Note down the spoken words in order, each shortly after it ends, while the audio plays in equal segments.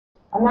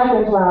I'm now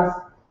going to ask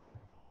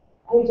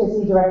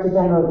HSE Director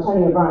General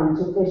Tony O'Brien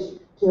to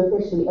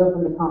officially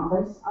open the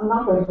conference. I'm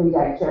not going to read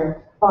out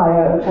your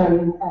bio,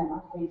 Tony, I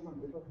hate when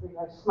people read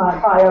out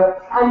my bio,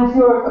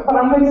 but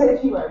I'm going to say a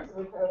few words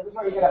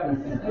before you get up.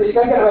 You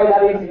don't get away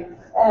that easily.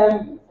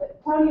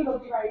 Tony will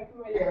be very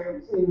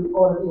familiar to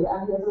all of you,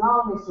 and he has a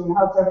long history in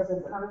health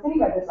services. And I was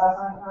thinking about this last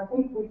night, and I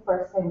think we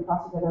first came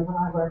across together when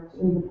I worked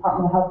in the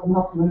Department of Health and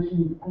Health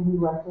Promotion, and he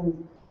worked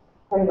in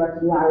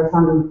the Irish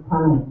Family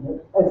Planning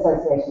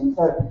Association.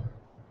 So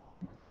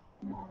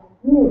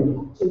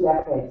nearly 2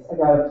 decades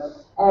ago.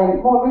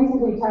 More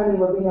recently, Tony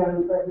will be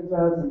known for his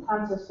roles in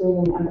cancer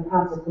screening and the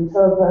cancer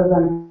control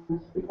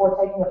programme before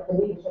taking up the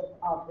leadership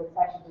of the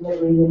Special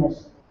Delivery Unit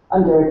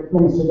under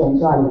Minister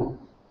James Riley.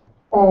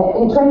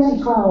 In 2012,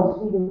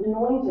 he was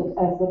anointed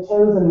as the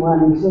chosen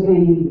one to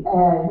be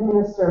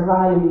Minister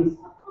Riley's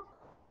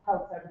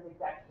Health Service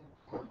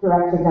Executive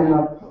Director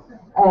General.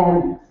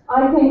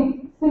 I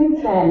think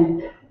since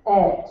then,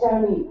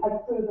 Tony has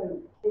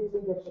proven his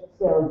leadership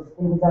skills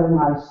in his own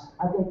right.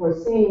 I think we're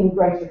seeing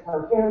greater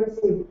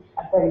coherency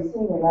at very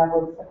senior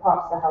levels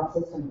across the health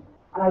system.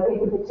 And I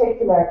think in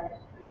particular,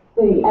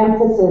 the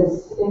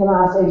emphasis in the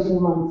last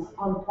 18 months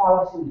on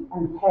quality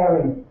and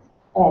caring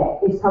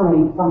is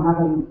coming from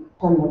having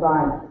Tony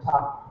O'Brien at the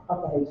top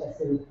of the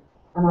HSE.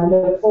 And I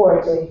look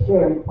forward to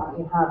hearing what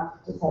you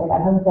have to say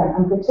about home care.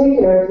 In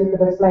particular, if you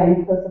could explain,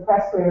 because the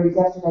press queries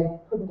yesterday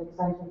couldn't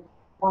explain to me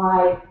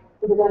why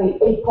there was only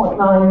 8.9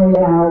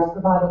 million hours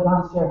provided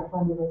last year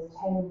when there was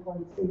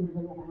 10.3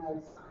 million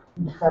hours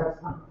in the service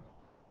plan.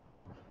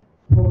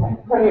 Okay,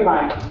 Tony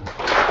O'Brien. And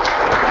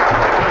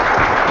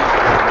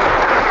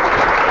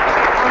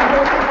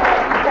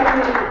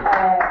Tony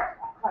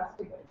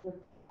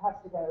has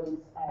to go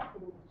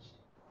pretty much.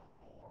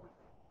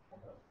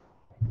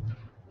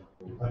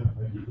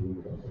 Thank you for the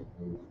introduction.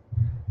 I was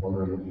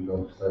wondering what you were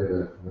going to say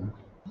there for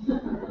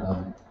a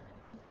minute.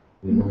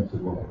 The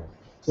anointed one.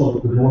 So,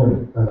 good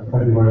morning. Thank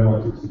you very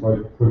much. It's a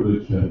great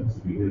privilege to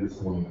be here this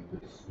morning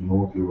at this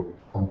inaugural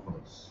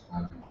conference.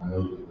 And I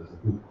know that there's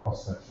a good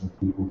cross-section of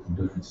people from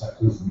different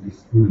sectors, and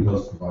this really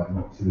does provide an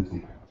opportunity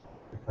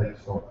to take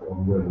stock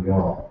on where we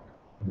are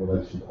in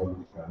relation to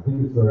OBrien. I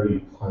think it's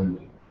very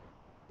timely.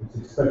 It's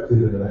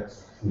expected in the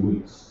next few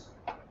weeks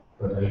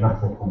that a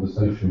national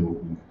conversation will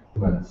be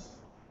commenced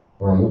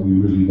around what we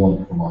really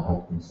want from our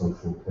health and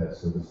social care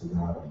services in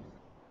Ireland,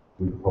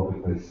 with the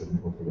publication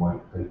of the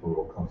white paper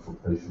or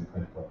consultation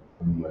paper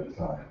from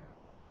UHI.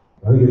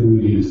 I think it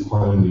really is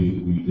timely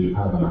that we do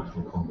have a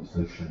national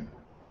conversation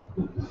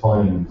that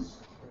defines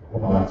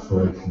what our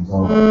aspirations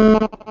are and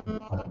the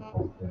type of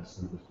healthcare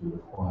service we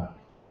require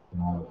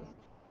in Ireland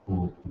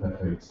for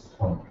decades to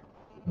come.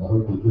 And I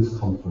hope that this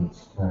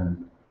conference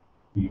can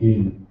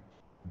begin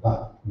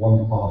that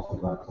one part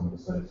of that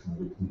conversation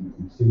which will be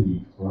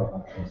continued throughout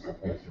that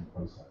consultation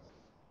process.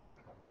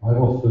 I've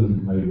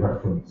often made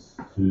reference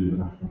to the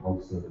National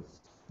Health Service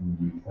in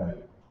the UK,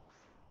 to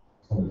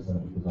some extent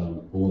because I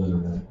was born in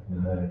an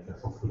NHS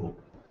hospital.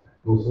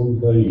 But also on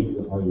the day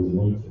that I was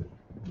anointed,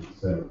 as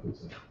Sarah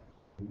puts it,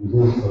 it was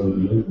also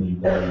the opening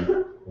day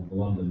of the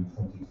London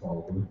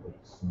 2012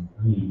 Olympics. And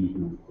any of you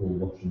who recall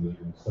watching the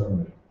opening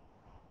ceremony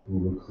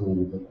will recall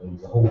that there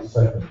was a whole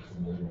segment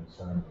in the opening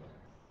ceremony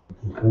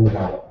which was all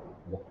about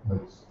what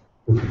makes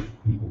British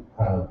people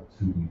proud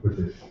to be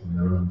British in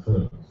their own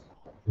terms.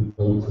 It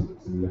voted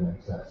to the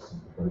NHS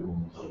and the Great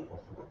Ormond Street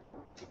Hospital.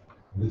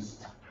 And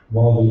it's,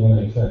 while the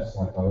NHS,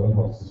 like our own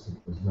health system,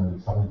 has many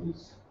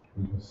challenges,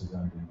 weaknesses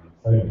and indeed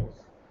failures,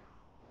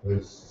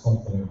 there's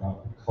something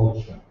about the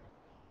culture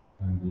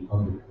and the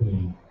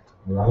underpinning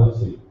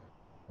morality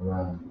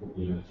around what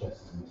the NHS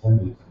is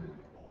intended to do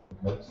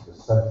that makes it a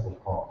central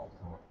part of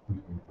how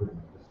people in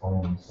Britain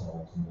define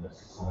themselves and their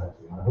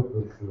society. And I hope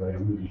that through a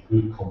really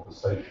good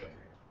conversation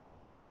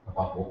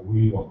about what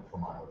we want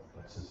from our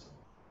healthcare system,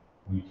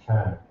 we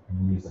can,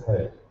 in the years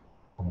ahead,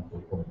 come to a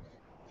point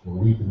where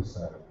we can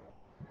say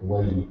the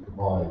way we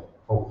provide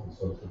health and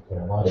social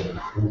care in Ireland is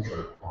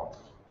also part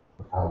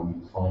of how we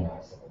define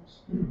ourselves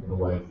in a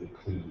way that it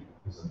clearly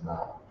isn't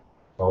now.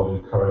 So I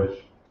would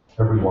encourage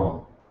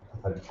everyone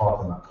to take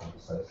part in that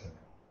conversation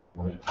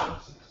when it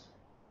commences.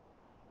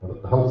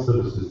 The Health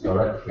Services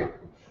Directorate,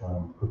 which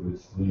I'm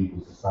privileged to lead,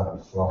 was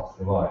established last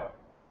July.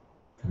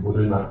 And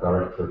within that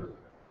directorate,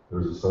 there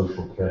is a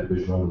social care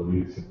division under the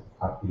leadership of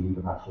Pat Healy,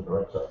 the National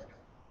Director,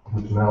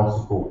 which now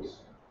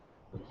supports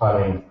the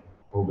planning,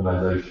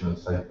 organisation and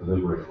safe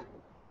delivery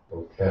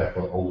of care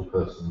for older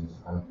persons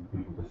and for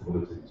people with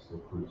disabilities to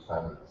approved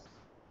standards.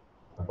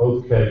 And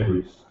both care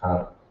groups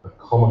have a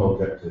common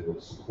objective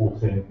of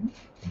supporting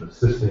and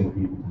assisting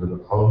people to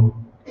live at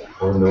home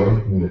or in their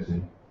own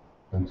community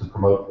and to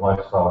promote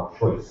lifestyle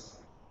choice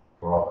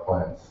for our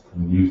clients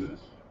and users.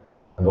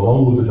 And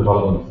along with the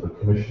development of the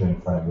commissioning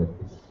framework,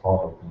 which is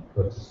part of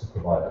the purchase to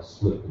provider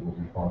split that will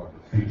be part of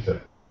the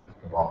future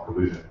of our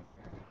provision,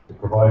 it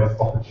provides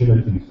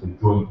opportunities for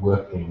joint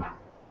working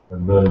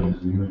and learning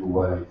as we move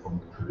away from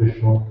the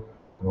traditional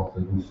and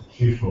often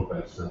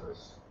institutional-based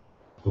service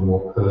to a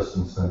more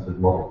person-centred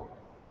model.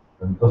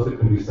 And thus it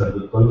can be said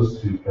that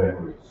those two care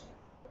groups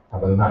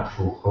have a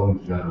natural home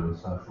together in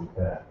social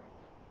care.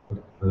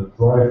 But the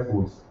drive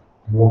towards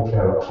more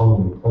care at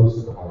home and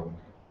closer to home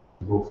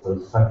is also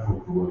central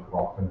to the work of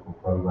our clinical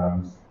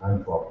programs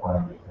and to our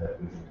primary care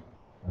vision,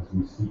 as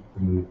we seek to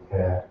move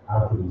care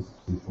out of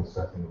institutional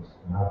settings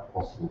and out of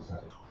hospital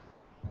settings,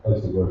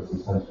 places where it's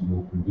essentially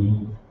more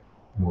convenient,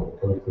 more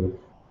appropriate,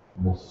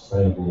 more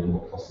sustainable and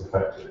more cost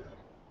effective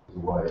as a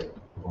way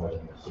of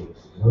providing their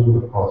services. And over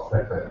the past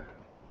decade,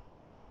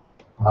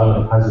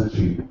 Ireland has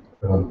achieved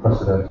an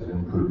unprecedented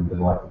improvement in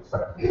life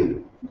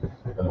expectancy.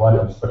 And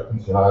life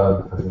expectancy in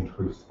Ireland has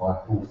increased by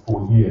a full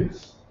 4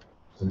 years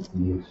since the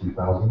year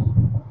 2000,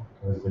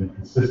 and has been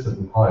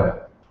consistently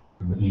higher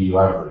than the EU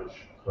average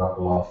throughout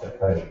the last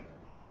decade.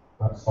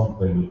 That's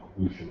something that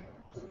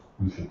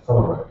we should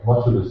celebrate.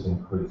 Much of this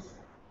increase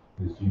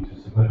is due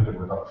to significant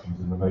reductions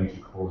in the major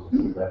causes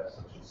of death,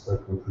 such as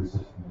circulatory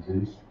system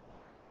disease,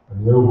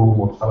 and the overall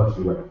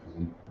mortality rate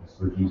is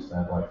reduced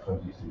there by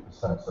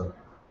 22%. So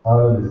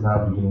Ireland is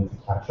now beginning to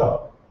catch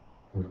up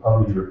with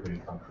other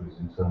European countries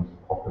in terms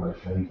of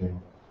population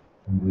ageing.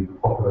 Indeed, the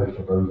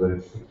population of those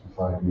aged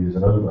 65 years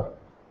and over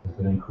has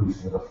been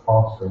increasing at a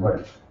faster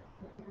rate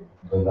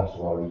than that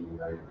of our EU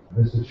neighbours.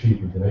 And this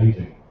achievement in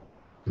ageing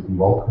should be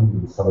welcomed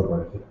and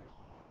celebrated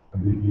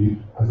and be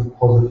viewed as a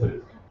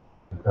positive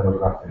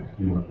demographic,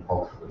 human and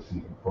cultural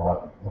achievement for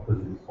Ireland, not as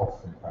it is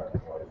often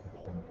characterised as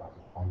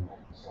demographic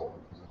unconsoled,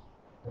 which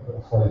is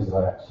a phrase that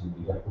I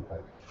absolutely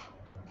deprecate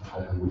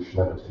and wish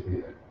never to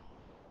hear.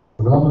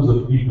 The numbers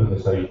of people in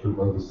this age group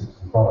over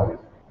 65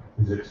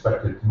 is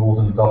expected to more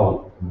than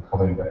double in the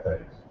coming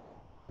decades,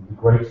 with the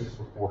greatest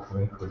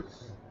proportional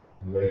increase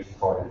in the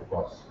 85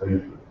 plus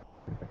age group.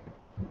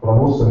 But I'm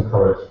also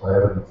encouraged by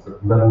evidence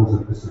that levels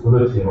of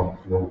disability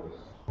amongst the oldest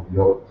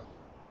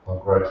are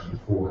gradually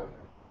falling.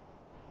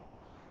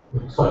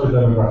 With such a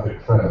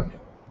demographic trend,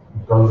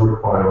 it does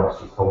require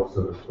us as health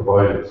service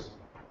providers,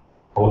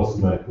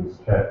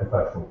 policymakers, care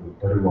professionals, and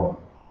everyone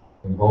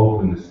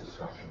involved in this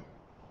discussion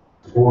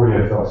to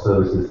orient our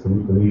services to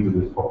meet the needs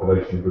of this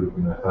population group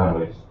and their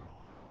families.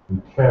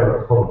 And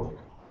care at home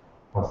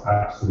must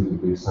absolutely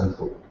be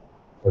essential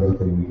to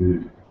everything we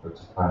do to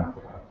plan for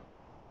that.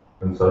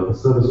 And so for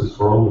services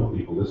for older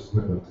people, this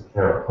commitment to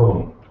care at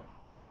home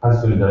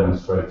has been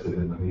demonstrated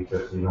in the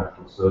HSE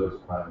National Service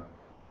Plan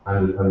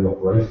and the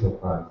operational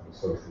plan for the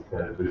social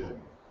care division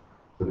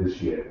for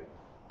this year.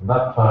 And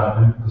that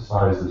plan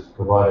emphasises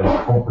providing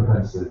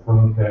comprehensive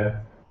home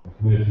care and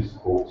community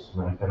supports to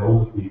maintain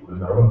older people in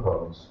their own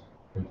homes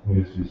and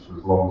communities for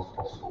as long as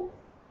possible,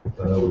 which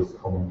I know is the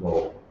common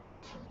goal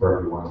for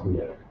everyone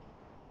here.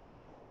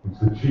 And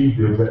to achieve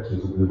the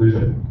objectives of the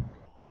division,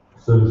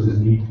 services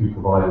need to be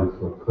provided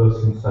through a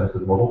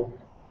person-centred model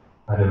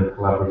and in a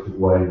collaborative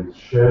way with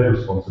shared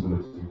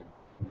responsibility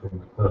between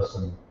the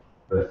person,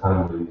 their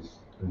families,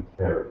 and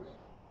carers.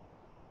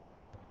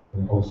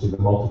 And obviously the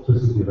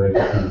multiplicity of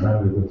agencies, many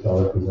of which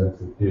are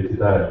represented here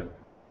today,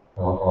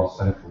 are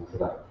central to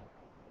that.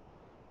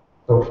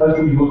 So as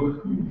we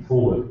look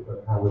forward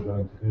at how we're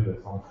going to do this,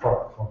 I was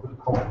at a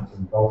conference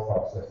in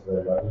Belfast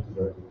yesterday about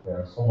integrated care,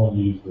 and someone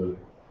used a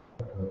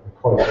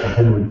quote from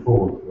Henry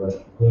Ford, who I've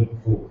heard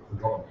before but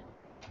forgotten,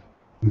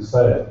 who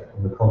said,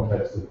 in the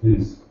context of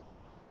his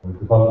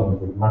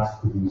development of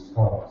mass-produced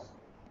cars,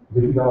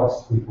 that if you'd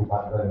asked people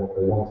back then what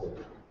they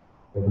wanted,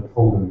 they would have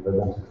told them they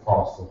wanted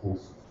faster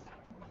horses.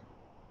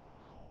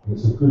 And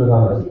it's a good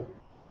analogy,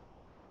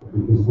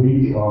 because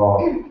we are,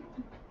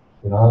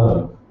 in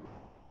Ireland,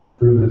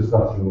 through the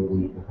discussion that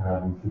we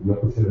have and through the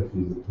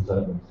opportunities that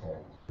present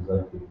themselves,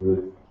 presented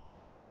with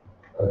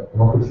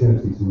an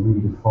opportunity to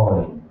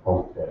redefine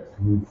healthcare,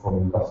 to move from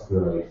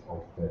industrialised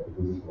healthcare to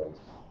digitalised.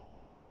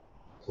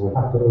 So we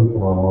have to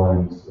open our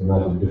minds,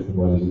 imagine different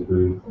ways of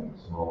doing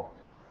things, and I'll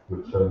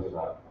return to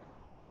that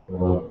in a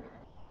moment.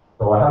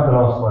 So I have been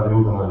asked by the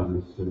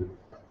organisers to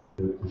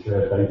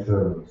share data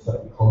and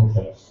set the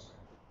context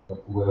of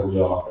where we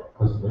are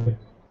presently.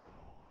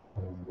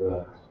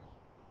 And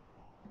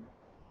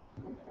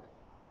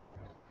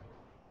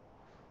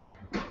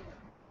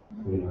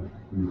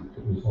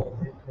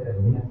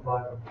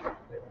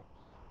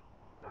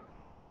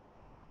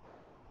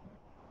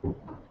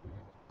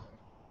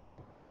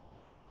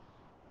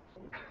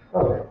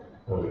okay,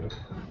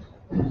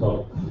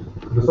 so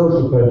the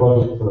social care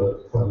budget for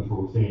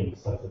 2014 is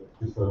set at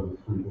just over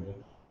 3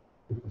 million,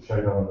 just a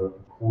shade under a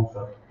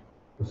quarter,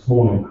 a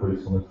small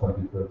increase on the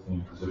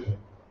 2013 position.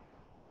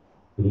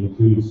 It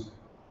includes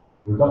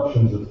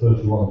reductions of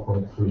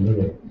 31.3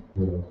 million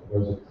euros.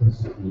 Those are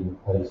principally in the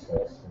pay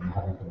space and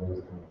having to raise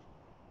them.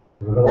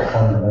 But they don't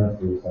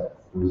fundamentally affect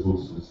the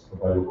resources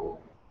available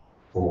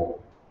for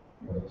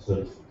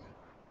services.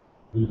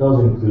 It does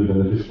include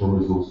an additional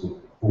resource of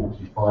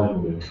 45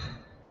 million,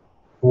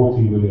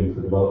 14 million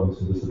for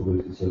developments and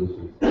disability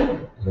services,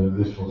 and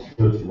an additional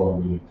 31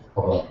 million to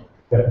cover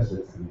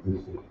deficits that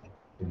existed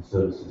in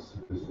services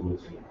for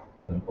disability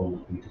and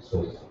older people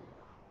services.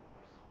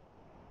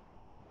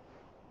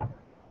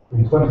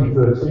 In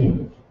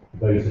 2013,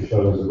 the data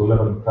shows that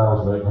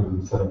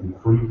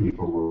 11,873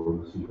 people were in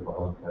receipt of a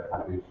home care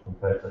package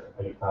compared to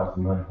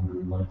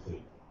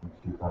 8,990 in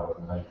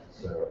 2008,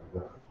 Sarah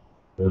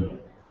earlier.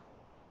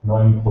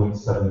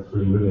 9.73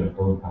 million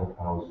home help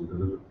hours were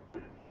delivered.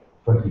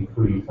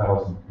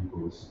 23,000 people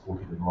were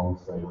supported in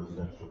long-stay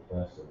residential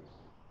care services.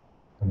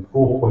 And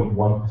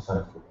 4.1%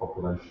 of the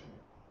population,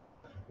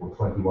 or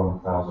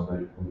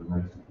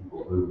 21,880 people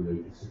over the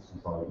age of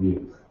 65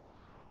 years,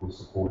 were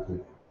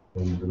supported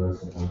in the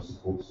nursing home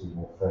support scheme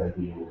or fair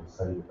deal or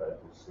saver bed,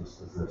 as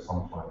they're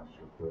sometimes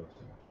referred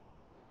to.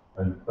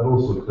 And that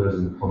also occurs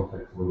in the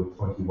context of over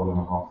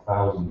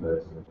 21,500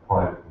 beds in the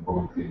private and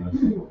voluntary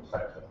nursing home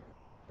sector,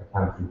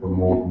 accounting for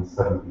more than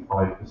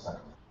 75%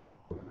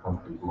 of the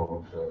country's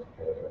long-term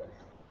care beds.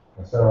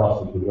 And Sarah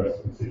asked me to address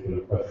a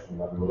particular question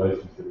about the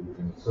relationship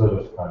between the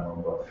service plan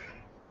number,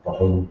 the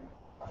home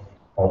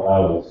help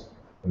hours,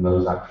 and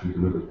those actually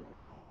delivered.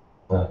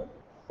 That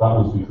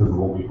was because of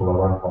what we call a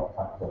ramp-up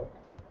factor.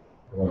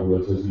 In other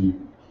words, as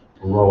you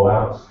roll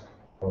out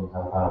home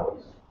help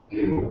hours,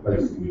 you're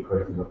basically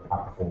creating a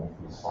platform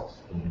for the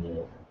subsequent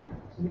year.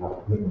 So you have a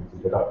commitment to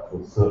get up to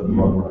a certain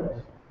run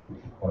rate,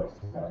 which equates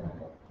to that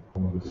number.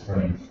 One of the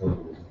strange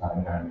struggles of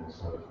having annual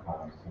service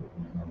plans that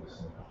you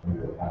understand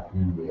really half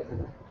year,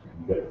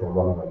 you get to a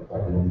run rate by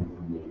the end of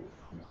the year.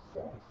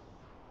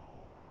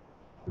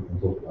 We can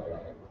talk about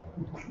that.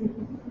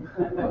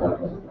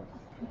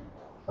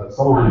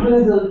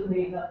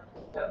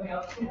 Got me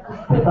off.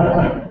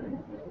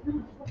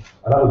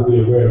 That would be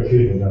a rare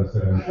achievement, I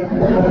say.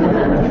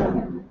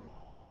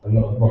 And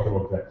not an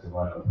objective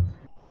either.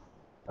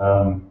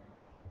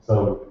 So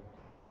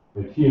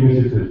the key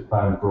initiatives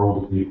planned for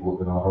older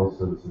people in our health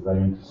services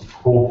aim to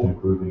support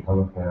improving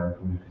home care and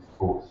community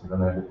supports and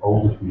enable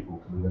older people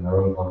to live in their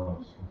own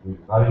homes.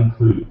 That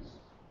includes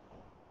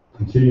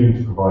continuing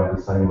to provide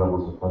the same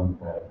levels of home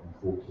care in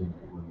 14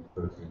 and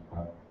 13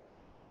 plan.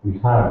 We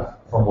have,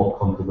 somewhat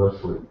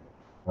controversially,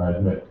 I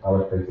admit,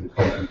 allocated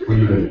 23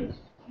 million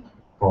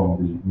from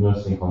the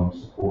nursing home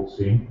support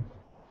scheme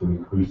to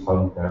increase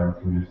home care and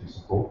community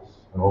supports,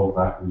 and of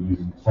that we're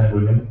using 10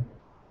 million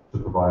to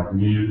provide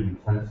new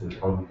intensive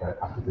home care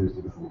packages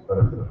which will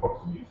benefit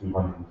approximately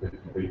 250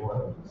 people.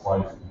 The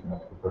slides that you can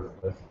have for the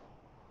presentation.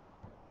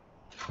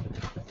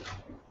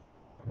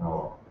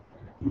 No,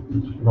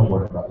 not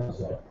worried about this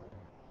yet.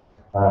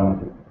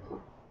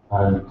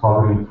 And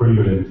targeting 3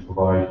 million to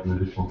provide an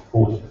additional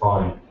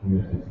 45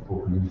 community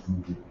support and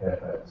intermediate care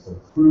beds. So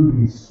through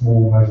these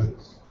small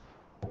measures,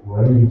 what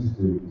we're aiming to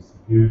do is to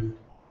give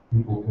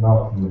people in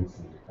our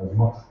community as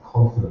much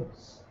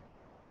confidence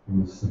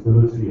in the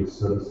stability of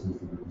services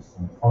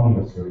and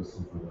funding of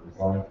services that are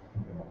designed to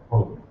keep them at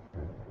home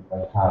that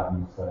they have in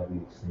the fair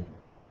deal scheme.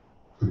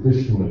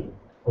 Traditionally,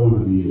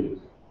 over the years,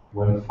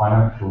 when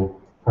financial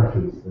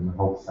pressures in the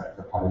health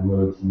sector have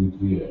emerged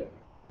mid-year,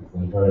 as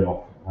they very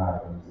often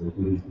have, and as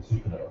they did in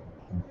particular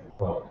in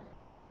 2012,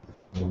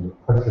 when the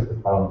pressure to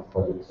balance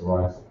budgets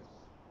arises,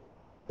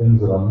 things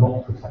that are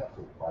not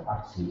protected by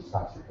absolute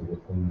statute are the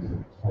things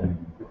that tend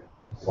to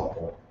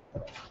suffer.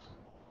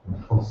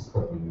 And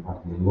consequently, we have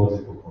the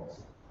illogical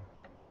consequence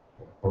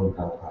of home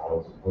help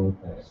hours and home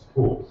care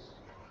supports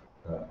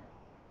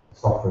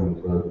suffering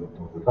the burden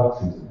of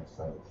reductions in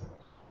expenditure,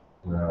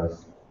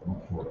 whereas the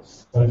much more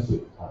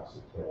expensive types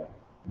of care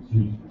is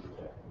hugely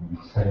protected, and you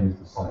change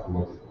the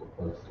psychological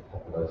approach to the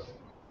population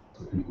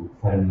so people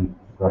tend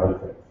to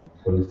gravitate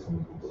to those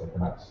things which they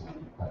can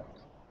absolutely pay.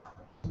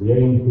 So the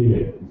aim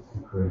here is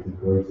to create a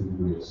greater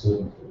degree of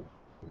certainty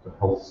that the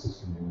health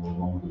system will no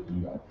longer do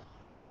that.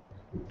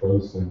 With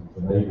those things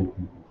enable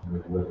people to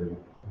live where they,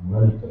 in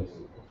many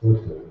cases, prefer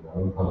to live in their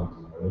own homes,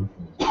 in their own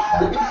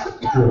communities,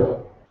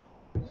 secure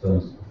in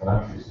terms of the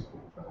financial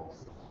support the health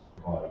system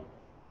provide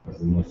as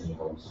the nursing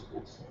home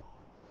support scheme.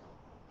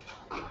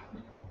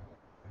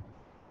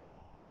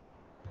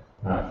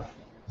 Now,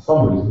 for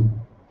some reason,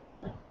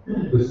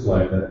 this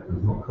slide deck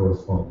does not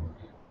correspond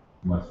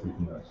to my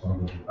speaking notes, so I'm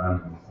going to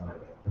abandon this slide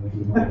deck. Can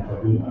you mind if I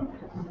do that?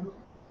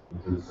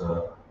 It is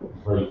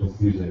very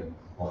confusing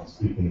on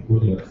speaking,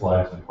 looking at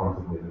slides in front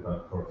of me that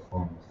don't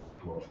correspond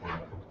to what I'm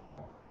talking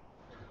about.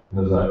 And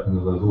as I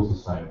was also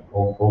saying,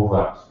 all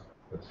that,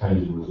 the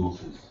change in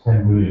resources,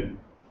 10 million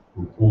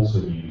will also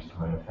be used to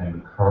maintain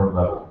the current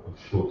level of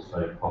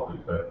short-stay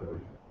public bed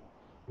provision,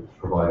 which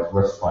provides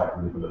respite,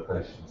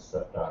 rehabilitation, and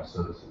step-down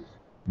services,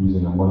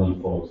 using a money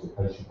follows the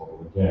patient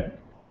model again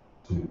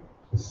to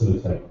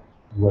facilitate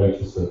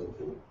greater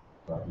certainty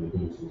about the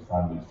ability of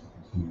families to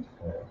continue to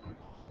care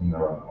in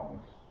their own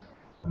homes.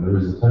 And there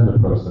is a tender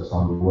process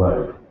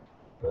underway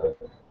to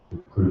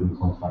approve and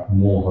contract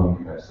more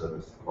home care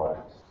service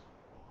providers.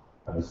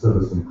 And the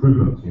service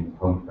improvement team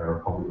for home care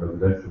and public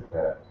residential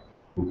care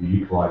will be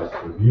utilised to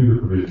review the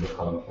provision of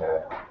home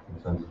care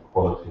in terms of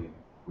quality,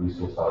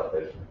 resource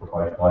allocation, and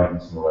provide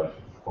guidance in relation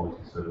to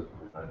quality service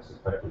provision and its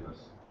effectiveness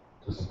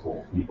to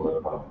support people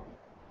at home.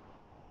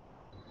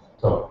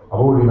 So, I've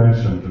already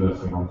mentioned the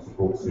nursing home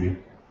support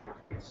scheme.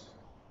 It's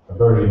a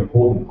very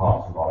important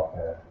part of our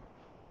care,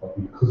 but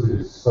because it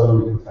is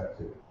so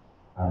protected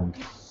and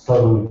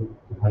so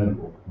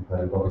dependable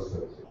compared with other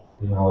services,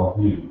 in our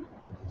view,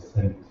 it has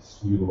tended to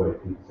skew the way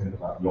people think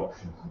about the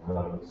options and the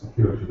level of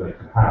security they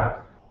can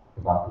have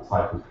about the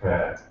type of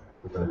care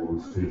that they will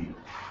receive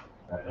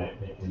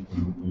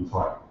in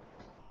time.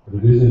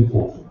 But it is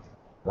important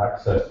that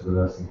access to the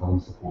nursing home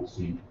support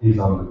scheme is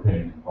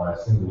underpinned by a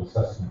single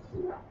assessment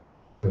tool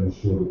to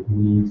ensure that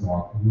needs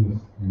are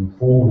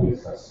uniformly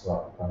assessed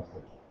throughout the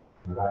country,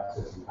 and that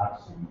access is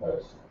absolutely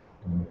based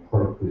on an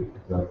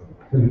appropriate judgment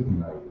clinically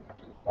made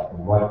about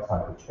the right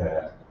type of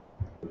care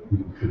that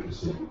people should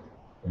receive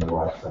in the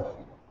right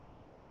setting.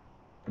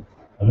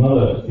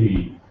 Another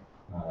key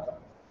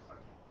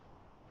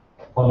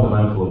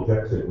fundamental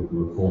objective of the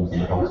reforms in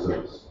the health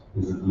service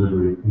is the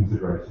delivery of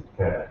integrated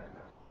care,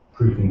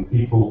 treating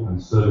people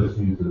and service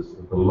users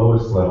at the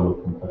lowest level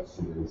of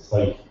complexity that is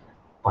safe,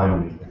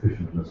 timely,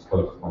 efficient, and as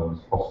close to home as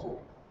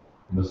possible.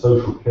 And the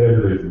social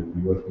care division will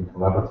be working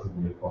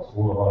collaboratively across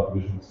all of our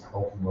divisions,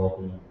 health and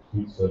wellbeing,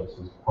 acute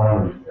services,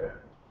 primary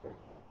care,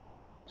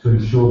 to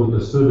ensure that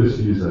the service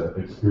user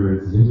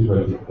experiences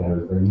integrated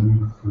care as they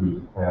move through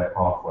the care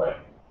pathway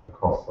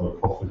across both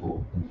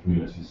hospital and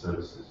community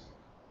services.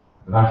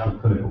 The National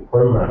Clinical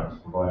Programmes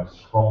provide a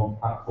strong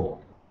platform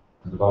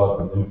to develop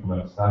and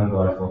implement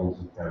standardised models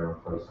of care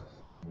and processes.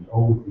 The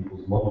older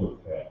people's model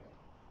of care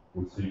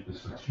will seek the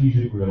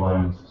strategic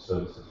realignment of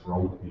services for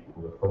older people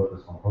with a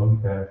focus on home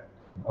care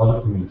and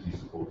other community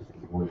supports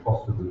to avoid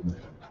hospital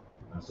admission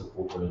and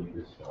support early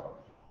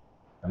discharge.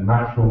 A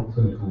national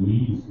clinical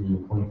lead is being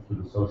appointed to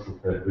the social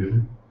care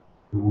division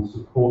who will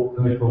support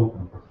clinical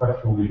and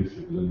professional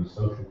leadership within the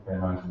social care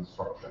management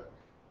structure,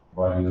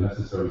 providing the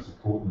necessary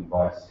support and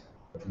advice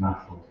at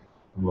national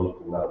and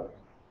local level.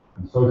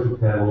 And social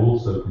care will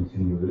also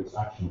continue with its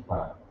action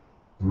plan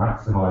to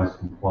maximise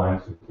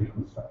compliance with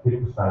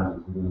HSE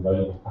standards within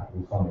available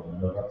capital funding.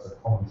 I know that's a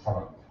common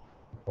challenge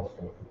across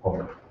both the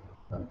public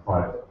and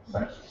private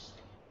sectors.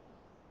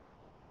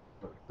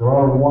 There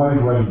are a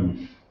wide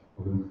range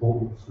of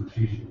important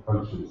strategic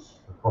approaches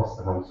across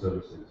the health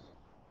services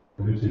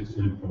committed to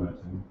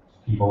implementing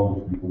to keep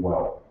older people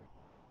well.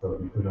 So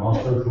between our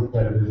social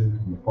care division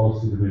and the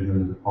policy division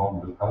in the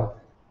Department of Health,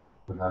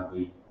 we have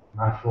the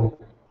National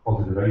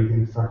Positive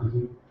Aging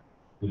Strategy,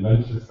 the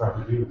Dementia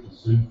Strategy, which is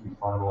soon to be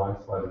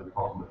finalised by the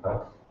Department of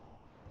Health,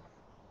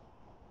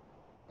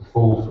 the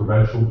Falls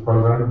Prevention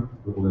Programme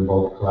that will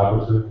involve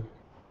collaborative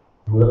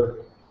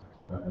work,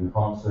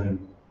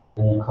 enhancing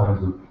all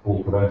kinds of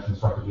fall prevention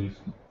strategies,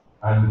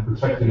 and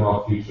Protecting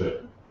Our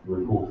Future, the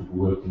report of the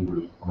Working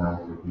Group on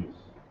Elder Abuse.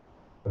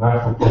 The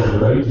National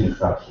Positive Aging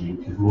Strategy,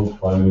 which was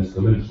launched by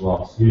Minister Lynch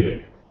last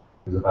year,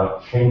 is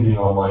about changing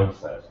our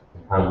mindset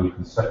in how we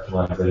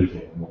conceptualise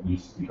ageing and what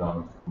needs to be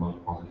done to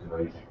promote positive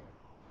ageing.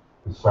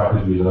 The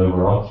strategy is an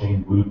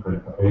overarching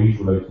blueprint for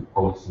age-related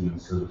policy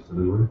and service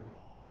delivery.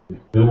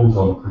 It builds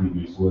on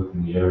previous work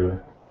in the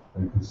area,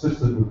 and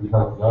consistent with the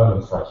Healthy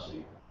Ireland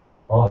strategy,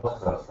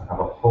 asks us to have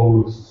a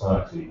whole of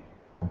society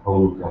and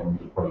whole of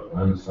government approach. And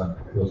I understand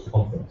the first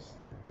conference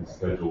is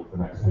scheduled for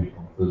next week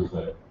on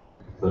Thursday,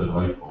 the 3rd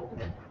of April.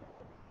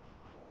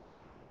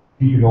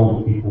 Keeping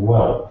older people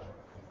well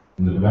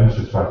in the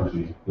dementia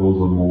strategy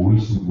builds on more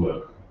recent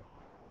work,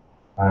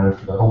 and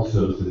the health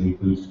services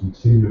includes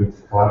continuing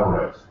to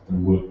collaborate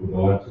and work with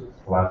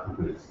the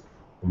philanthropists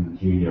in the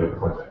Genio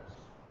project,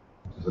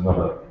 which is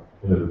another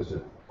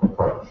innovative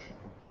approach.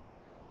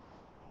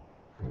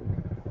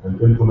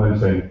 And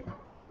implementing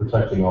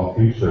Protecting Our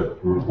Future,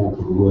 the report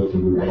of the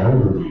Working Group on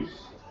Elder Abuse,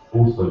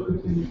 also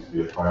continues to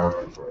be a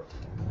priority for us.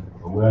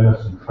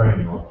 Awareness and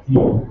training are key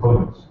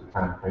components of the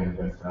campaign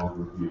against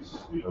elder abuse,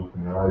 the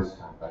Open Your Eyes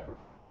campaign.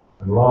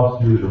 And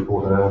last year's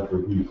report on elder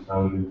abuse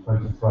found in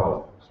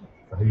 2012,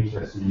 the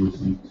HSE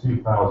received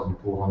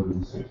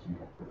 2,460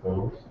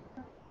 referrals,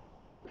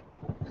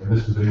 and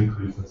this was an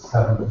increase of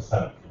 7%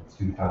 from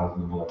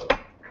 2011.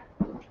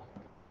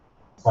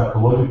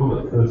 Psychological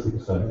at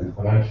 30% and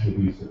financial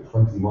abuse at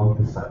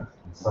 21%, and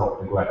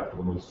self-neglect are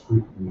the most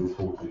frequently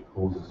reported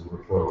causes of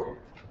referral,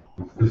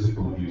 with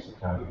physical abuse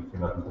accounting for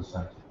 11%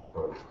 of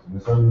referrals. And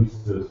this only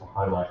serves to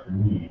highlight the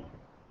need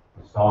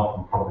for staff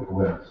and public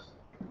awareness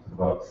to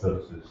develop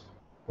services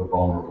for the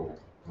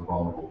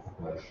vulnerable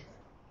population.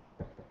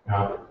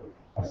 Now,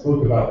 I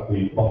spoke about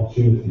the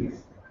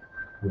opportunities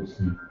which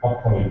the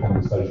upcoming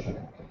conversation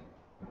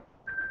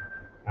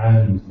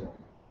and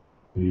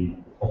the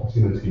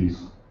opportunities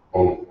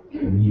of a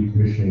new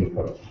commissioning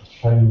approach to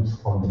change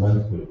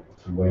fundamentally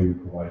the way we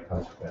provide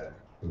healthcare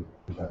to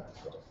present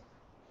to us.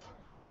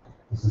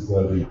 This is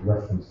where the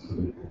reference to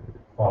the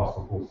fast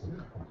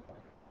proportion comes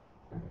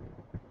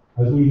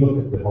from. As we look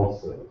at the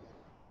health service,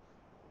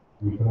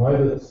 we can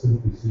either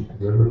simply seek to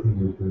do everything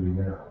we're doing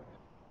now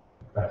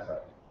better,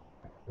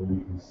 or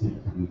we can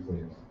seek to do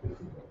things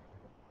differently.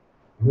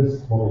 And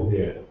this model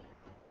here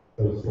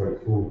goes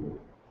straightforwardly.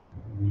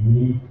 We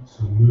need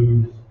to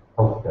move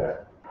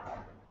healthcare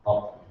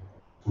up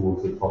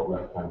towards the top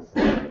left-hand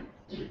side,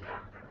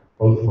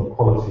 both from a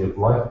quality of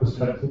life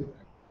perspective,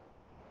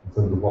 in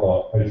terms of what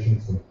our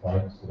patients and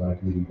clients would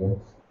ideally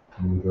want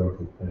in the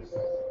majority of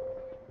cases,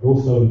 but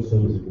also in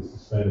terms of the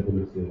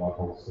sustainability of our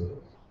whole service.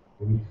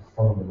 We need to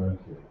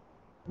fundamentally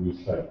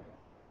reshape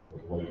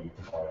the way we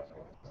provide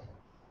healthcare.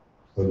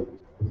 So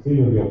the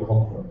theme of your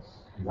conference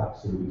is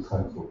absolutely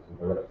central to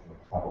the direction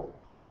of travel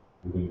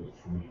within which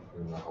we need to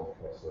bring our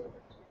healthcare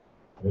service.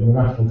 And in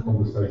the national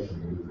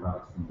conversation that is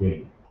about to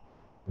begin,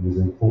 it is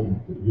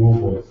important that your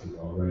voices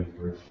are raised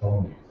very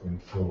strongly to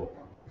ensure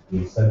the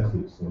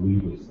incentives, the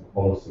levers, the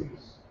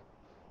policies,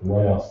 the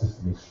way our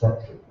system is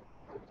structured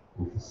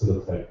will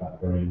facilitate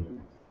that very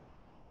move.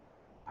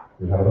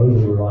 We have an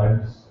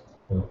over-reliance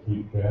on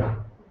acute care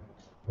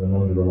and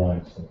an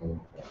under-reliance on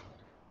home care.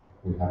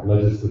 We have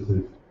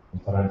legislative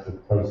and financial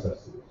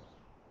processes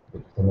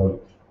that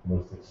promote the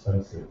most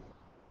expensive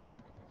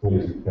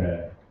forms of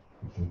care,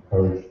 which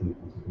encourage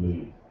people to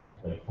believe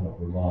they cannot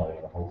rely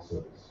on the whole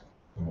service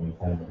to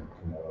maintain them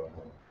in their own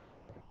home.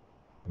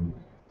 And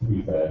to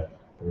be fair,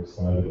 there is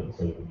some evidence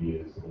over the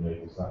years that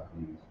enables that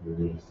view to be a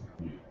realistic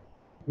view.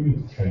 We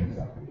need to change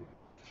that view.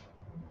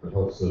 The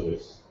health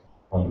service,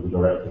 under the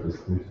directive, is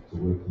committed to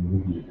working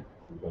with you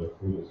as we go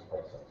through this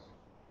process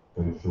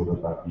to ensure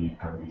that that view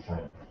can be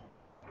changed.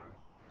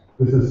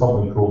 This is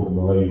something called the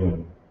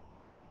Malaysian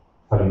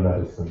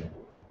telemedicine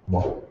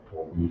model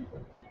or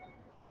viewpoint.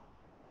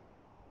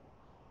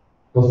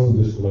 It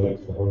doesn't just relate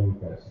to the home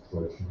care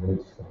situation, it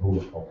relates to the whole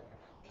of health.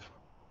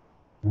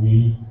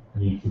 We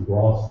need to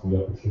grasp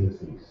the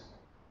opportunities,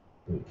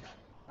 the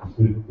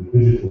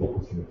digital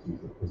opportunities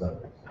that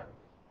present themselves.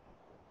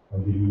 I'll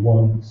give you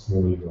one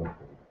small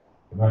example.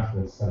 The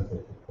National Centre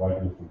for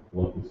Coagulative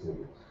Blood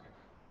Disorders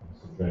and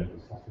St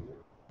James's Hospital,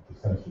 which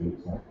essentially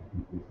looks like the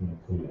people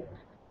with haemophilia,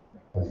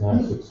 has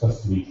now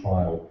successfully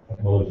trialled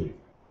technology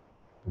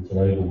which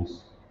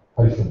enables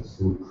patients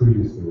who would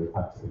previously have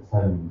had to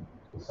attend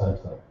the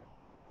centre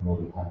in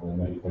order to have their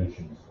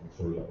medications to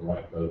ensure you have the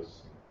right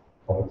dose,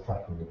 proper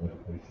tracking of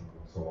medications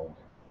and so on,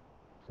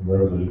 from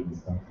wherever they live in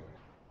the country.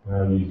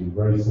 Now using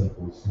very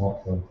simple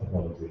smartphone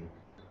technology,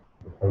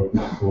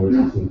 appropriate storage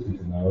facilities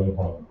in their own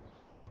home,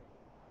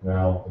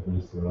 now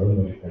administer their own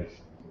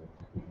medications in a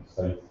completely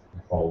safe,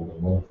 controlled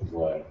and monitored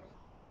way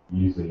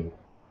using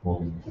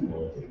modern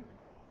technology.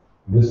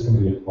 And this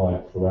can be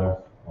applied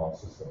throughout our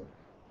system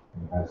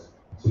and has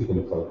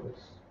particular focus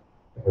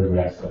for every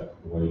aspect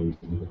of the way we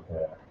deliver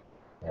care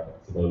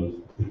to those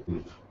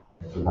particularly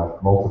who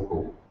have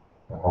multiple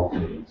health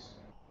needs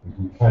and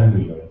who can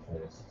be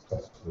maintained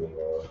successfully in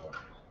their own home.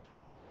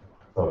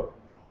 So,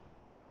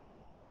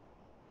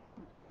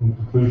 in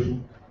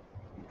conclusion,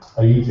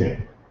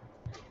 aging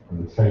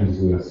and the changes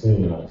we are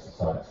seeing in our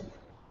society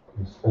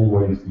must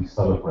always be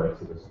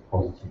celebrated as a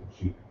positive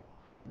achievement,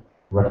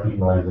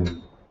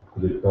 recognizing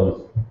that it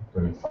does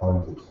bring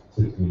challenges,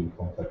 particularly in the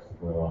context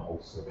of where our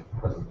whole service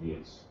presently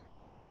is.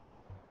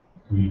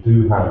 We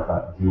do have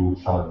that dual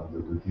challenge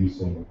of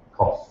reducing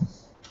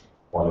costs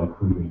while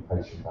improving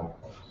patient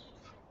outcomes.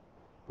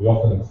 We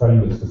often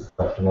frame this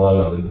discussion in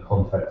Ireland in the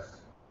context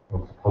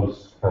of the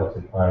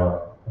post-Celtic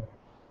era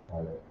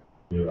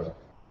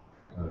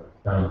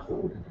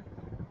downfall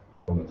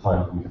from the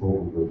times we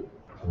thought we would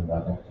turn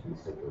out not to be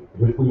so good.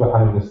 But if we were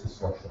having this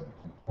discussion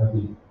in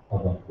every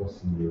other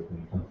Western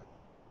European country,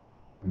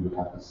 we would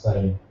have the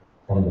same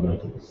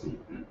fundamental issue.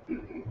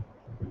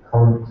 The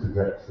current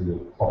trajectory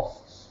of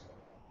costs,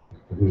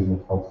 the provision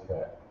of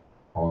healthcare,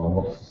 are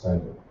not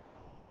sustainable,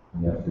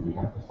 and therefore we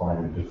have to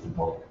find a different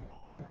model.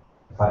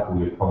 The fact that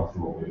we have come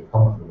through what we have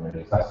come through may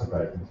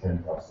exacerbate and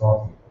change our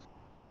starting point.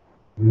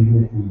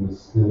 Even if we were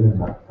still in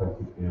that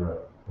Celtic era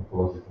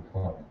ecological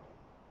time,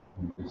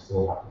 we would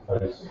still have to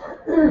face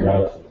the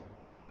reality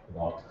that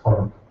our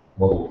current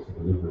model for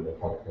delivery of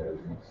healthcare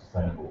is not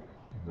sustainable,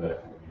 and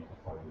therefore we need to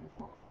find a new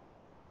model.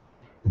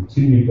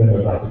 Continued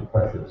demographic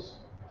pressures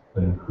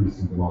and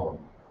increasing demand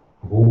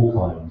of all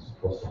kinds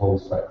across the whole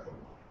spectrum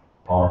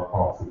are a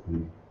part of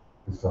the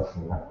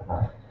discussion we have to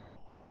have.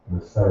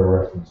 And as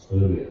Sarah referenced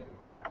earlier,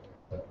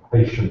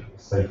 patient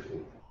safety,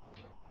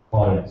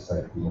 client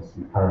safety must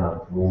be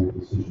paramount in all the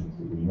decisions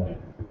that we make.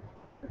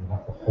 We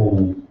have to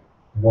hold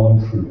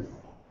one truth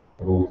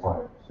at all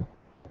times.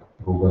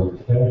 Although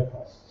care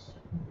costs,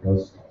 and it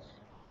does cost,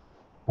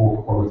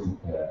 poor quality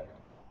care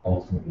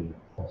ultimately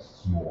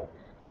costs more.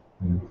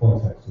 In the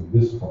context of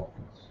this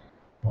conference,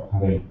 not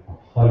having a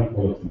high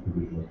quality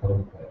provision of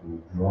home care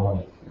will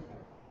drive people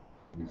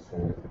to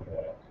restore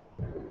care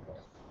at all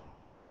costs.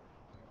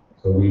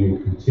 So we will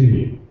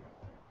continue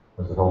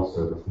as a health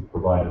service to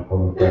provide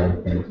home care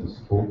and community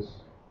supports,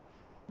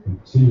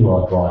 continue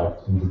our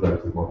drive to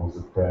integrated models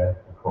of care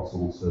across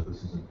all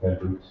services and care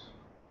groups,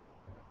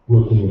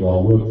 working with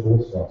our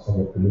workforce, our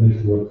somewhat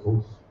diminished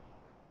workforce,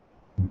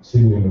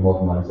 continuing the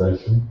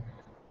modernisation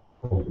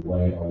of the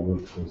way our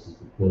workforce is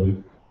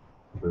deployed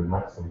to bring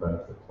maximum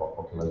benefit to our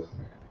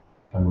population,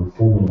 and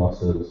reforming our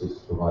services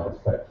to provide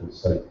effective,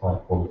 safe, high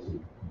quality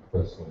and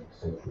personal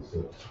social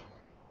services.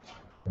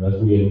 And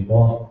as we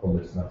embark on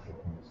this national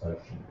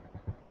conversation,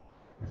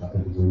 which I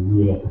think is a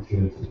real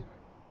opportunity,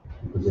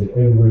 because in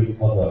every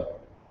other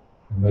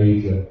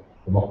major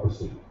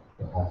democracy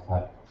that has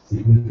had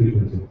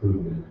significant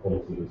improvement in the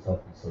quality of its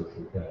health and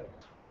social care,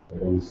 they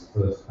always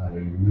first have a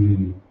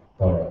really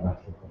thorough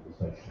national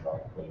conversation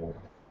about what they want.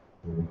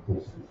 And of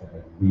course,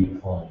 we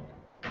redefine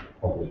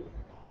public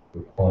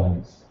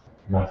requirements,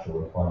 national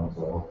requirements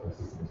of our healthcare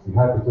system. If we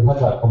had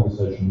that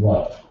conversation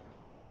right,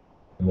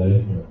 and then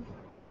implement it,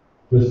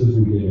 just as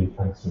we did in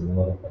cancer and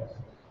other places,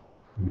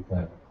 we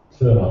can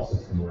turn our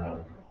system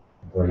around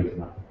very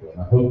dramatically.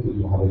 And I hope that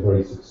you'll have a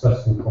very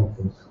successful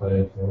conference today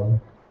and tomorrow.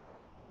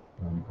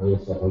 I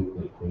also hope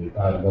that the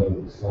bad weather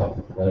that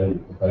started today,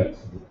 with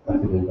debates of the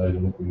capital day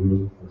will not be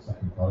ruined for a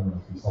second time. I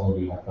see some of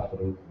you have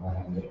capitals, and I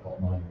haven't yet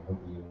got mine. I hope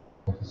you will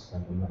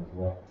participate in that as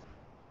well.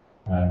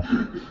 And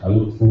I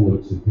look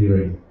forward to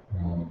hearing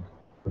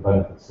the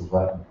benefits of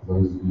that. And for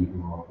those of you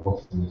who are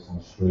watching this on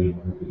stream,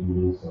 I hope that you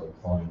will also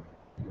find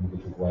the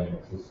innovative way in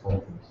which this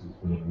conference is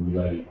being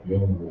relayed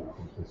beyond the walls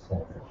of this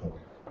conference room,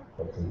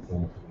 both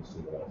informative and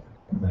stimulating.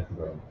 Thank you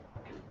very much.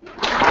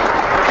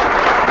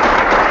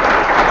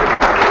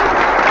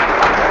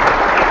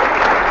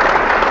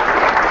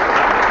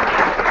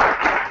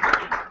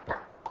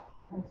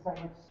 Thanks very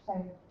much,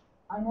 Tony.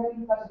 I know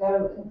you've got to go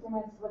in 2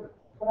 minutes, but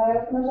could I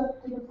open it up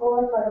to the floor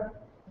for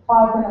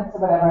 5 minutes or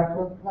whatever?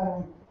 We'll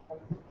run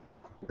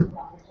an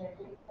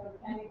opportunity. So if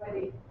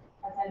anybody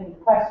has any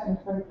questions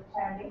for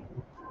Tony,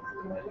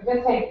 we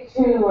just take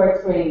 2 or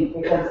 3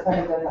 because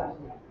Tony does that.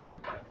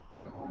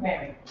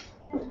 Mary.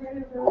 Good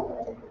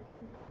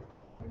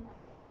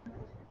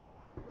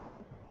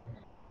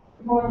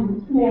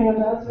morning, Mary. I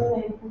was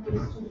relating to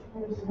this to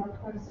Health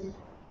Council.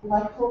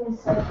 Like Tony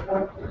said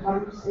about the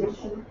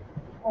conversation,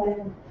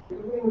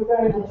 we were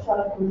very much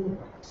welcome the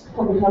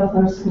public health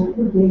nurse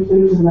would be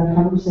included in that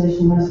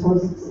conversation. I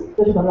suppose it's a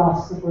bit of a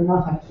loss that we're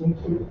not actually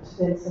included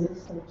today, so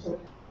it's good to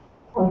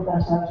point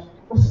that out.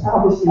 But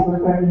obviously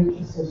we're very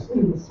interested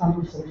in this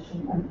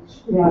conversation and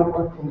we are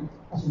working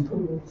at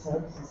improving the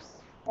services.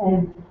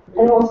 I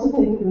also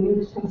think we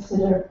need to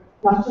consider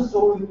not just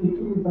older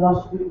people, but a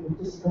lot of people with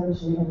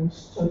disability and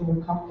children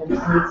with complex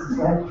needs as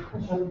well,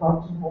 which are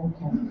involved in home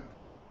care.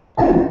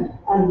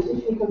 And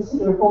if you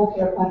consider home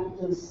care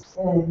packages,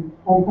 home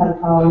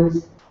health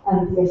hours,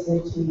 and the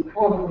SAT,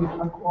 all of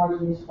them are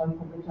coordinated by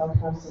public health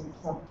nursing,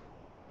 so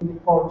we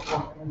look forward to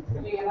working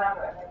with Do you have a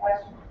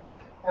question?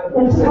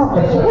 It's a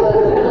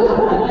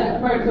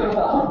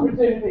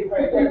opportunity for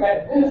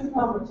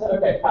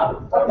okay.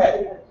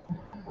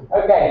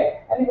 Okay.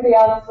 Anybody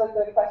else with a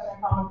question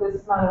or comment?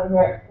 This man over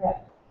here. Yeah.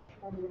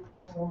 Maybe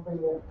we'll bring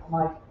you a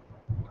mic.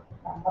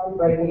 I'm probably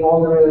breaking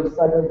all the rules,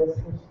 so I do this.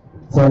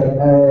 So,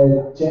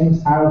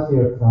 James Harris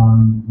here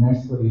from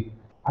Nursery.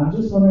 I'm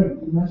just wondering,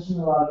 you mentioned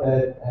a lot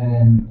about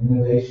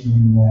innovation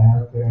in the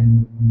healthcare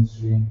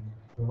industry and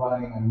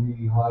providing a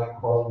really high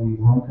quality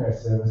home care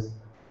service.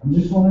 I'm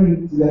just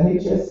wondering, do the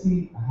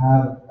HSE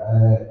have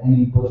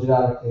any budget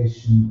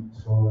allocation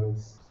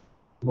towards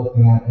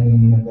looking at any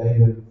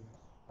innovative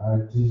or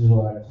digital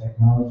or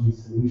technology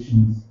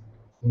solutions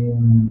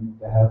in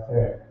the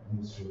healthcare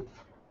industry?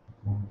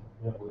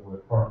 Yeah,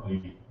 we're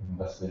currently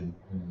investing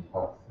in the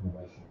Health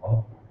Innovation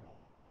Hub,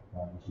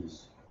 which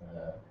is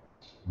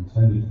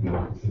intended to be an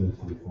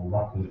opportunity for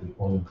rapid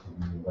deployment of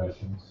new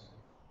innovations,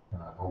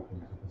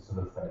 hoping to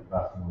facilitate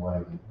that in a way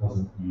that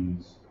doesn't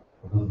use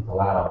or doesn't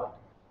allow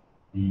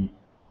the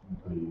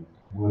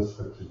worst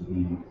scriptures of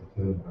EU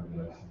procurement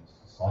regulations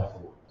to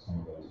stifle some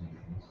of those new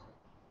things.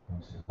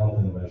 So the Health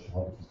Innovation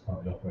Hub, which is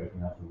currently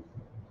operating out of,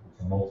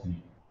 it's a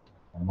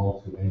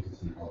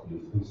multi-entity hub,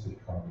 is hosted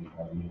currently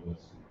by the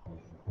University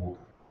College of Cork,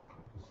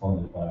 is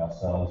funded by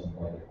ourselves and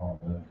by the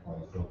Department of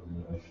Enterprise, Jobs and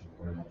Innovation,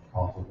 very much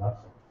part of that.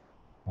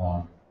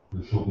 We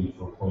shall be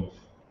to appoint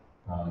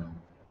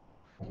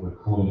what we're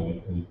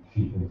calling a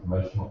Chief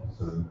Information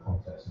Officer in the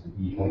context of the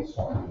e-health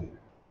strategy,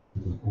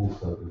 which is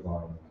also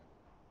designed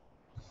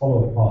to follow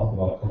a path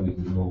that our colleagues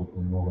in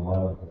Northern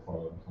Ireland have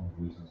followed. One of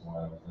the reasons why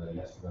I was there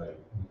yesterday,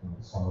 looking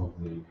at some of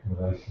the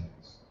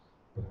innovations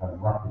that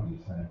have rapidly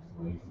changed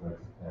the way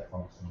integrated care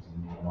functions in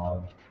Northern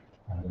Ireland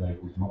and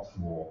enables much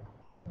more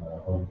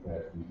home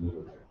care to be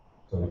delivered.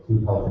 So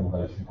through Health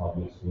Innovation Hub,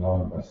 yes, we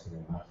are investing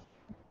in that,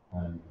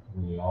 and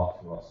we are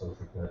through our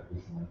social care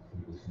division and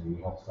through this new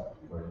health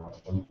strategy very much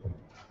open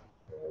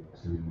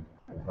to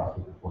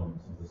rapid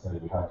deployment. As I say,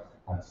 we have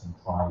had some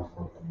trials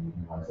both in the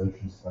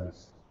immunisation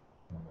space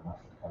and the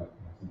national health,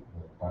 and I think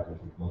the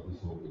diabetic blood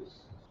disorders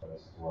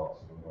space as well.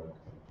 So we're very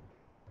much open.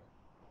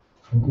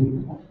 Thank you.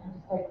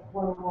 I'll take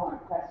one more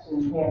question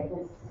here.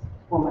 This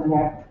woman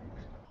here.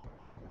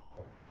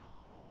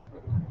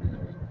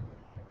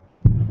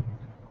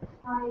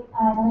 Hi,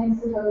 my name is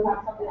Nicole Black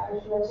from the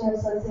Irish Wheelchair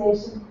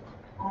Association.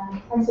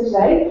 Thanks for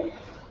today.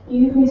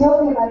 You've been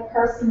talking about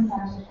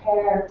person-centred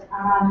care,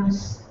 and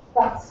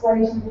that's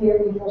great in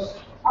theory, but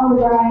on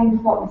the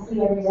ground, what we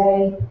see every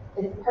day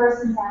is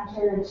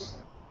person-centred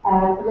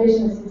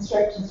provision is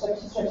strict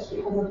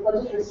because of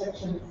budget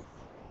restrictions.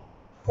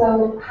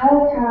 So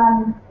how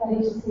can the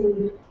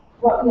HSE,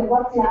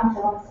 what's the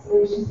answer, what's the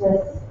solution to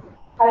this?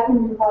 How can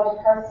we provide a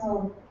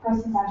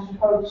person-centred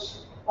approach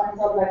when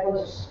it's all about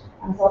budget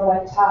and it's all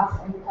about task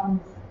and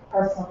becomes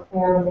personal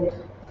care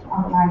related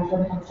on the ground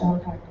when it comes to home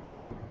care?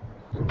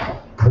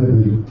 I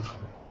think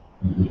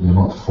you're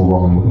not so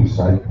wrong in what you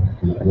say.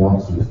 The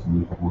answer is to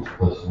move towards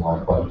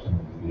personalised budgeting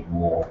and to give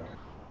more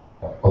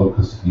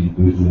focus to the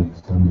individual in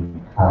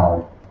determining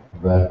how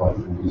their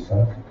budget will be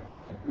spent.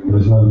 There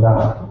is no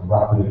doubt that the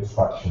rapid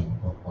extraction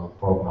of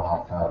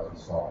 12,500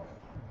 staff,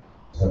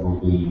 several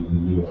billion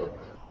in Europe,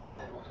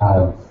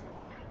 have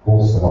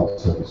forced the health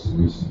service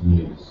in recent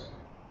years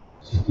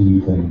to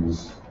do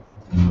things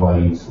in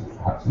ways that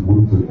perhaps it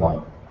wouldn't have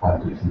done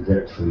had the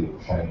trajectory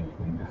of change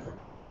been different.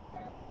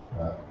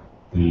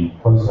 The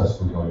process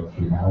we're going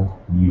through now,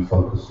 the new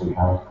focus we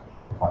have,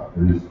 the fact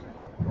there is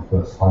for the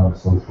first time a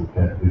social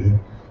care division,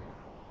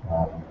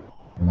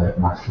 led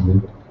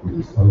nationally with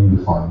its own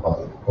defined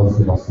budget, does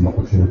give us the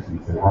opportunity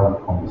to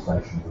have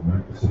conversations and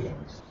make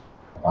decisions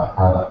about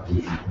how that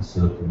division can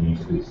serve the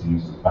needs of its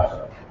users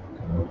better.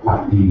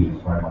 Pat Healy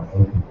is very much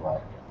open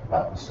to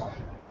that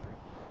discussion.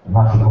 The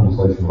national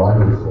conversation that I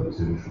referred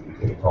to, which will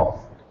be kicked off,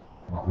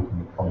 and I hope in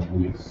the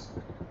coming weeks,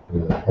 the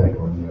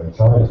paper on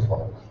UHI is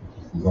published,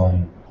 which is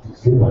designed to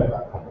stimulate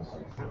that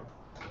conversation,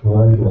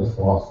 will enable us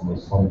to ask the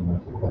most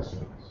fundamental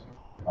questions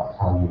about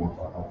how we want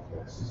our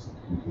healthcare system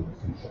to be in the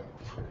future.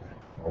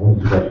 One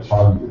of the great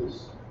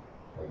challenges,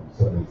 and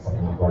certainly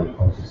something I'm very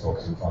conscious of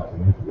since I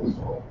came into this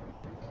role,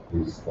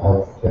 is the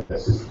healthcare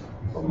system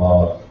is a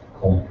large,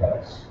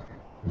 complex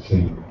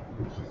machine,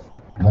 which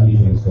has many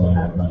things going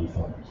on at many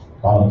times.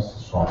 Balance to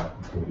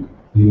strike between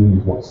dealing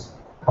with what's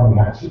coming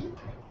at you,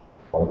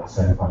 while at the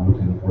same time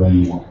looking at where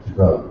you want to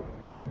go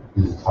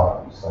is a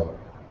challenge. So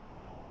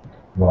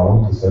what I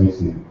want to say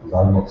to you is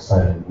I'm not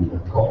saying we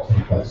have got to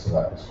the place that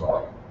I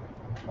described.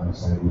 I'm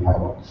saying we have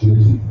an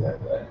opportunity to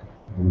get there.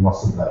 We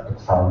mustn't let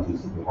the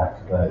challenges that we have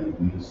today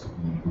lead us to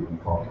believe that we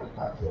can't get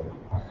that journey.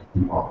 We have to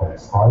keep our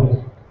heads high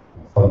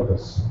and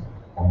focus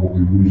on what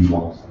we really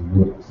want and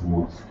work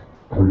towards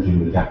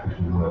bridging the gap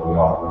between where we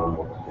are and where we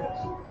want to get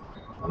to.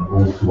 And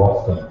all too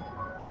often,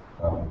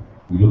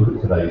 we look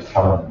at today's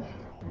challenge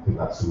and think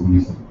that's a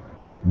reason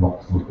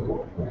not to look at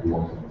what we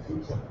want in the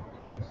future.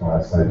 That's why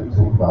I say we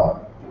talk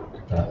about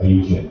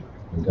aging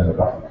and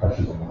demographic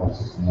pressures on the health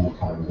system all the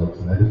time as though it's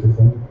a negative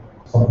thing.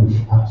 Something we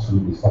should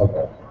absolutely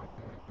celebrate.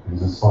 It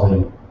is a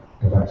sign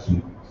of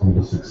actually some of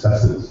the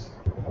successes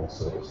of the health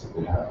service that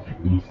we have.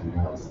 We need to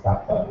now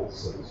adapt that health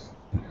service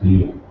to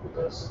deal with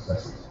those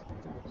successes.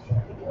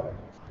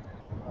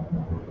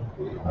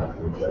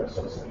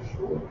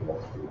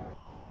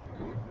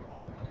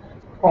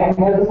 Okay,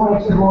 there's one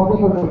or two more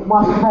people who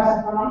want to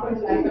press. We're not going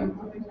to let them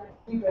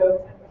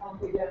go on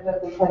the agenda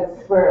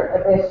because we're a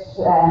bit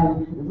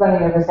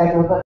running over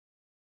schedule, but